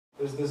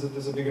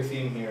there's a bigger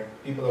theme here.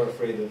 People are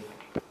afraid of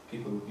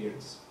people with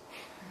beards,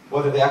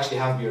 whether they actually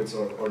have beards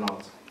or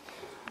not.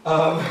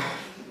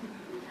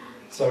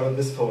 So I wrote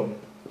this poem,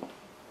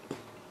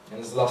 and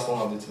this is the last one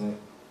I'll do tonight.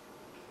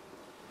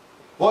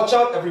 Watch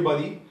out,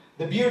 everybody.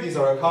 The Beardies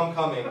are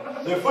coming.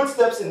 Their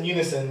footsteps in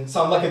unison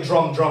sound like a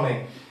drum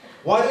drumming.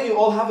 Why don't you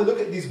all have a look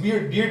at these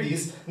weird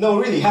Beardies? No,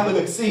 really, have a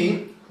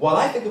look-see, while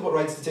I think of what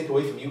rights to take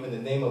away from you in the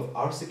name of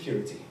our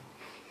security.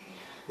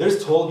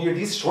 There's tall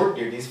Beardies, short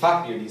Beardies,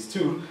 fat Beardies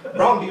too,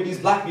 brown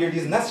Beardies, black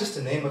Beardies, and that's just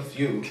to name a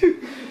few.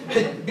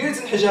 Beards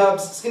and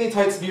hijabs, skinny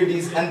tights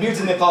Beardies, and beards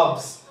and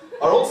niqabs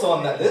are also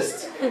on that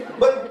list,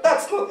 but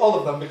that's not all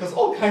of them because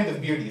all kinds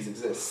of Beardies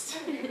exist.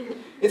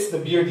 It's the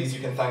Beardies you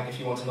can thank if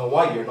you want to know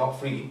why you're not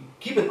free.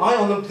 Keep an eye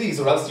on them please,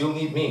 or else you'll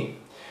need me.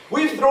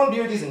 We've thrown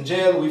Beardies in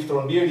jail, we've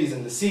thrown Beardies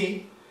in the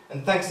sea,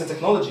 and thanks to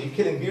technology,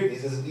 killing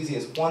Beardies is as easy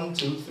as 1,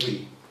 2,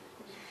 3.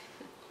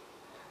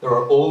 There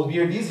are old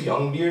Beardies,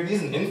 young Beardies,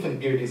 and infant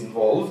Beardies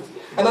involved,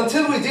 and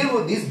until we deal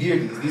with these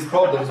Beardies, these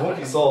problems won't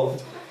be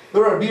solved.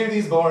 There are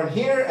Beardies born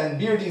here, and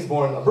Beardies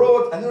born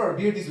abroad, and there are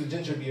Beardies with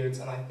ginger beards,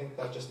 and I think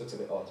that just looks a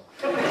bit odd.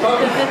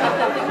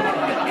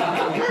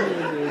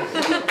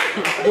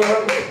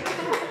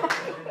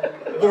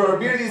 There are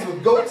Beardies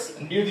with goats,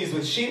 and Beardies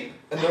with sheep,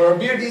 and there are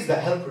Beardies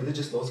that help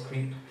religious laws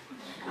creep.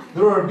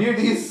 There are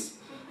Beardies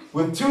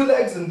with 2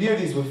 legs and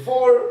Beardies with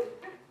 4.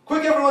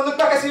 Quick everyone, look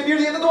back, I see a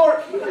Beardie at the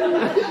door!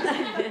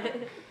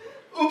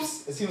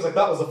 Oops, it seems like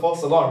that was a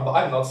false alarm, but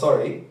I'm not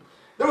sorry.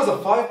 There was a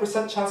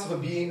 5% chance of a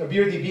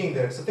Beardie being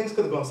there, so things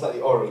could have gone slightly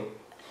awry.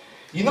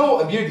 You know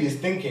what a Beardie is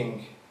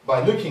thinking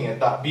by looking at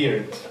that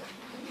beard.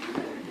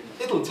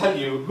 It'll tell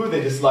you who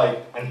they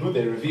dislike and who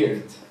they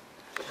revered.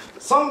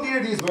 Some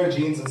Beardies wear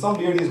jeans and some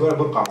Beardies wear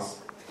burqas.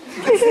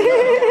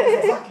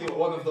 That's exactly what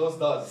one of those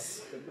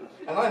does.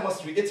 And I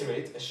must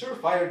reiterate, a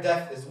surefire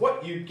death is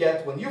what you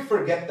get when you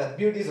forget that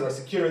Beardies are a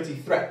security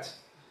threat.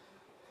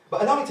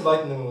 But allow me to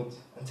lighten the mood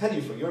and tell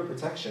you for your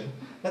protection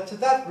that to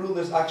that rule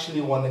there's actually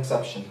one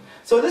exception.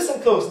 So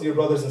listen close, dear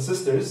brothers and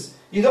sisters.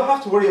 You don't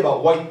have to worry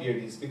about white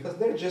Beardies because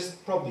they're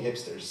just probably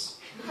hipsters.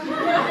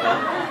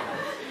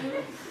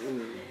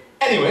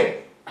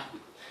 Anyway,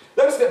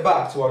 let's get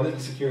back to our little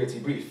security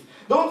brief.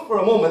 Don't for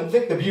a moment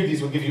think the Beardies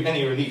will give you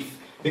any relief,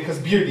 because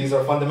Beardies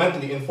are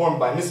fundamentally informed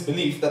by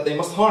misbelief that they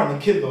must harm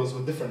and kill those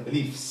with different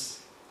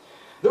beliefs.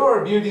 There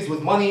are Beardies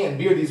with money and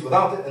Beardies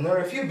without it, and there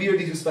are a few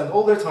Beardies who spend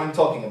all their time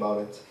talking about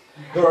it.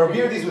 There are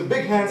Beardies with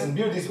big hands and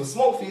Beardies with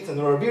small feet, and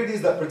there are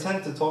Beardies that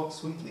pretend to talk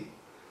sweetly.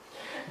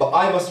 But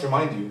I must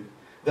remind you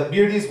that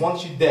Beardies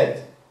want you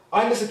dead.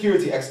 I'm the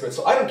security expert,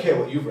 so I don't care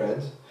what you've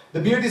read.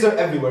 The Beardies are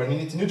everywhere, and you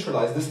need to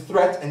neutralize this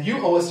threat, and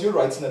you owe us your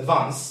rights in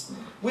advance.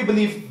 We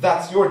believe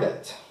that's your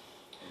debt.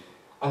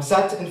 I'm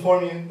sad to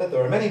inform you that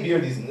there are many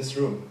Beardies in this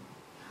room.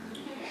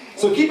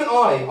 So keep an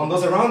eye on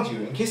those around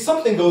you in case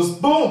something goes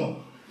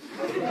boom!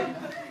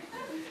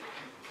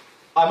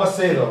 I must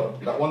say though,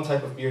 that one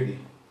type of Beardie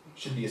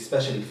should be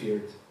especially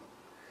feared.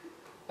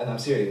 And I'm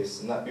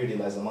serious, and that Beardie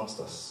lies amongst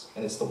us,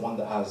 and it's the one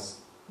that has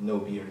no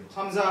beard.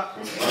 Hamza!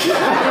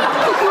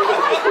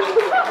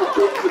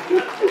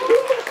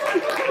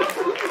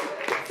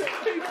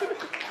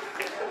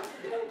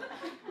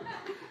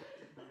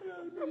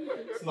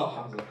 It's not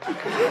Hamza.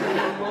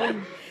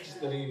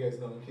 Just letting you guys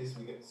know in case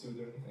we get sued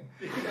or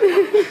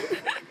anything.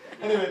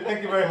 Anyway,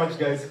 thank you very much,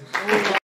 guys.